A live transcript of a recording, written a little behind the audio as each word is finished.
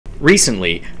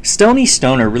Recently, Stony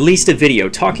Stoner released a video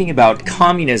talking about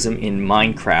communism in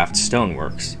Minecraft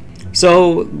Stoneworks.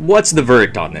 So, what's the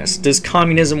verdict on this? Does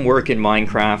communism work in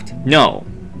Minecraft? No,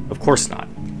 of course not.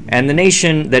 And the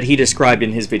nation that he described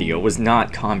in his video was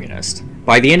not communist.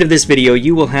 By the end of this video,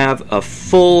 you will have a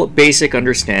full basic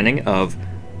understanding of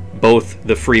both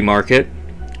the free market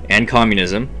and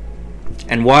communism,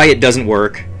 and why it doesn't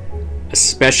work,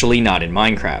 especially not in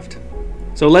Minecraft.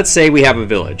 So let's say we have a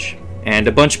village, and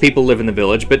a bunch of people live in the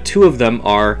village, but two of them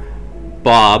are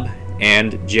Bob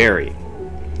and Jerry.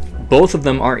 Both of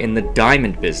them are in the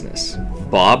diamond business.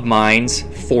 Bob mines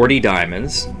 40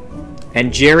 diamonds,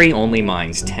 and Jerry only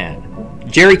mines 10.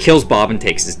 Jerry kills Bob and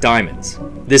takes his diamonds.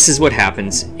 This is what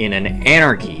happens in an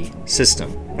anarchy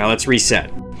system. Now let's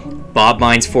reset. Bob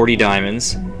mines 40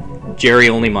 diamonds, Jerry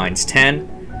only mines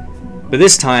 10, but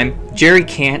this time Jerry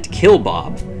can't kill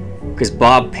Bob because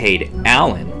Bob paid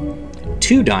Alan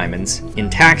 2 diamonds in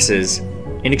taxes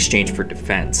in exchange for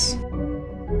defense.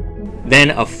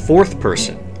 Then a fourth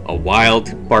person, a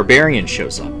wild barbarian,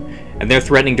 shows up, and they're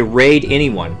threatening to raid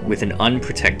anyone with an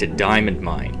unprotected diamond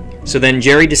mine. So then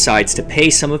Jerry decides to pay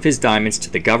some of his diamonds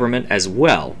to the government as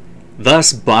well,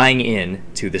 thus buying in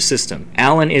to the system.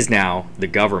 Alan is now the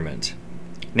government.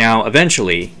 Now,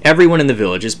 eventually, everyone in the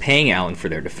village is paying Alan for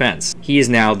their defense. He is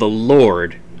now the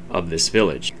lord of this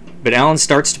village. But Alan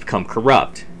starts to become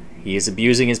corrupt. He is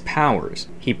abusing his powers.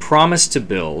 He promised to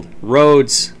build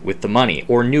roads with the money,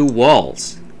 or new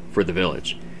walls for the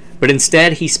village. But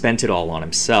instead, he spent it all on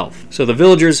himself. So the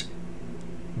villagers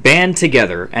band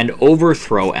together and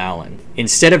overthrow Alan.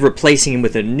 Instead of replacing him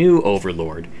with a new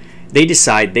overlord, they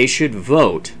decide they should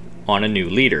vote on a new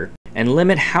leader and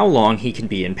limit how long he can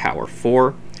be in power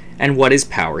for and what his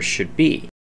powers should be.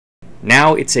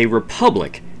 Now it's a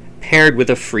republic paired with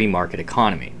a free market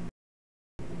economy.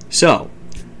 So,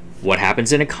 what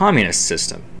happens in a communist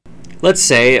system? Let's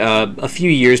say a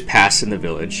few years pass in the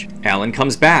village. Alan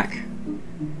comes back.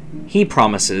 He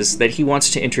promises that he wants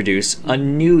to introduce a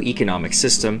new economic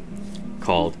system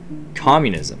called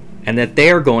communism, and that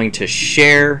they are going to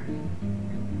share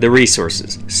the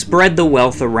resources, spread the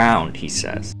wealth around, he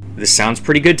says. This sounds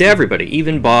pretty good to everybody.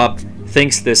 Even Bob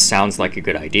thinks this sounds like a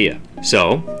good idea.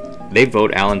 So, they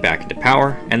vote Alan back into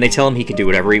power, and they tell him he can do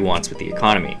whatever he wants with the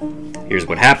economy. Here's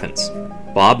what happens.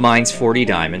 Bob mines 40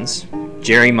 diamonds,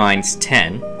 Jerry mines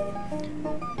 10,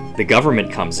 the government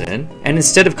comes in, and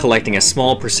instead of collecting a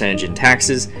small percentage in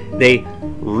taxes, they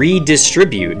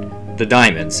redistribute the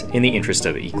diamonds in the interest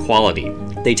of equality.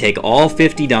 They take all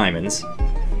 50 diamonds,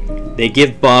 they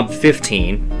give Bob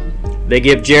 15, they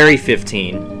give Jerry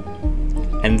 15,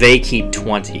 and they keep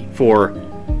 20 for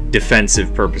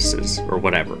defensive purposes or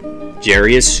whatever.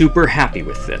 Jerry is super happy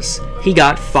with this. He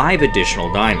got 5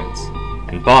 additional diamonds,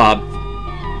 and Bob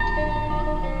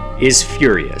is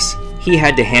furious. He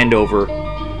had to hand over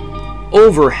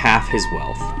half his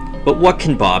wealth. But what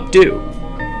can Bob do?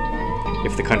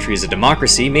 If the country is a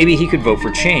democracy, maybe he could vote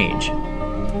for change.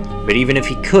 But even if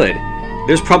he could,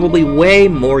 there's probably way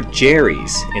more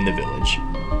Jerrys in the village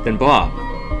than Bob.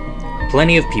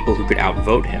 Plenty of people who could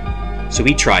outvote him. So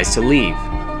he tries to leave.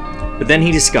 But then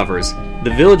he discovers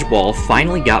the village wall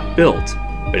finally got built,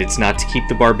 but it's not to keep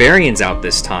the barbarians out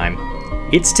this time.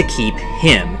 It's to keep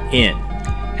him in.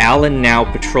 Alan now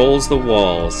patrols the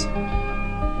walls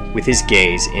with his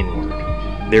gaze inward.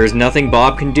 There is nothing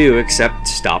Bob can do except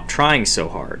stop trying so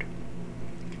hard.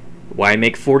 Why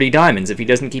make 40 diamonds if he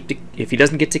doesn't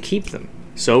get to keep them?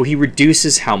 So he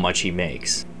reduces how much he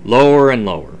makes, lower and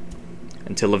lower,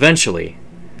 until eventually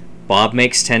Bob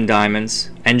makes 10 diamonds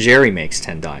and Jerry makes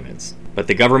 10 diamonds. But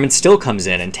the government still comes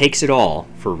in and takes it all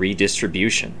for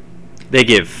redistribution. They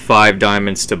give 5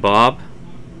 diamonds to Bob,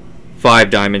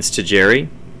 5 diamonds to Jerry,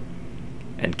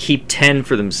 and keep 10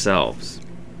 for themselves.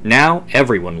 Now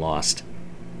everyone lost.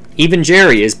 Even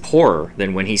Jerry is poorer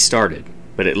than when he started,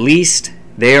 but at least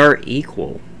they are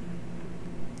equal.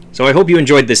 So I hope you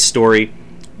enjoyed this story.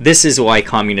 This is why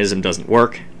communism doesn't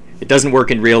work. It doesn't work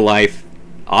in real life.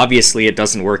 Obviously it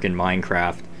doesn't work in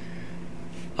Minecraft.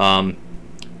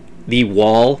 The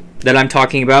wall that I'm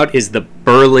talking about is the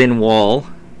Berlin Wall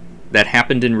that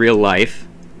happened in real life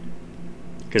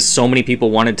because so many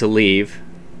people wanted to leave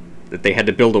that they had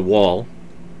to build a wall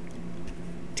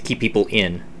to keep people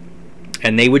in,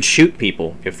 and they would shoot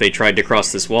people if they tried to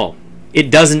cross this wall. It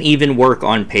doesn't even work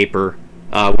on paper.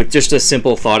 With just a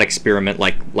simple thought experiment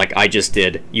like I just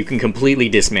did, you can completely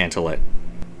dismantle it.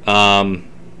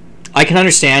 I can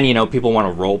understand, people want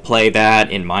to role play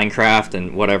that in Minecraft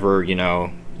and whatever,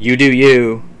 you do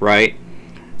you, right?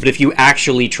 But if you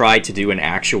actually try to do an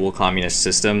actual communist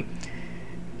system,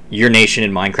 your nation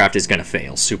in Minecraft is going to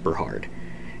fail super hard.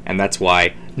 And that's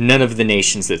why none of the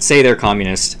nations that say they're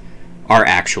communist are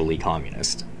actually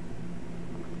communist.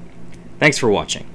 Thanks for watching.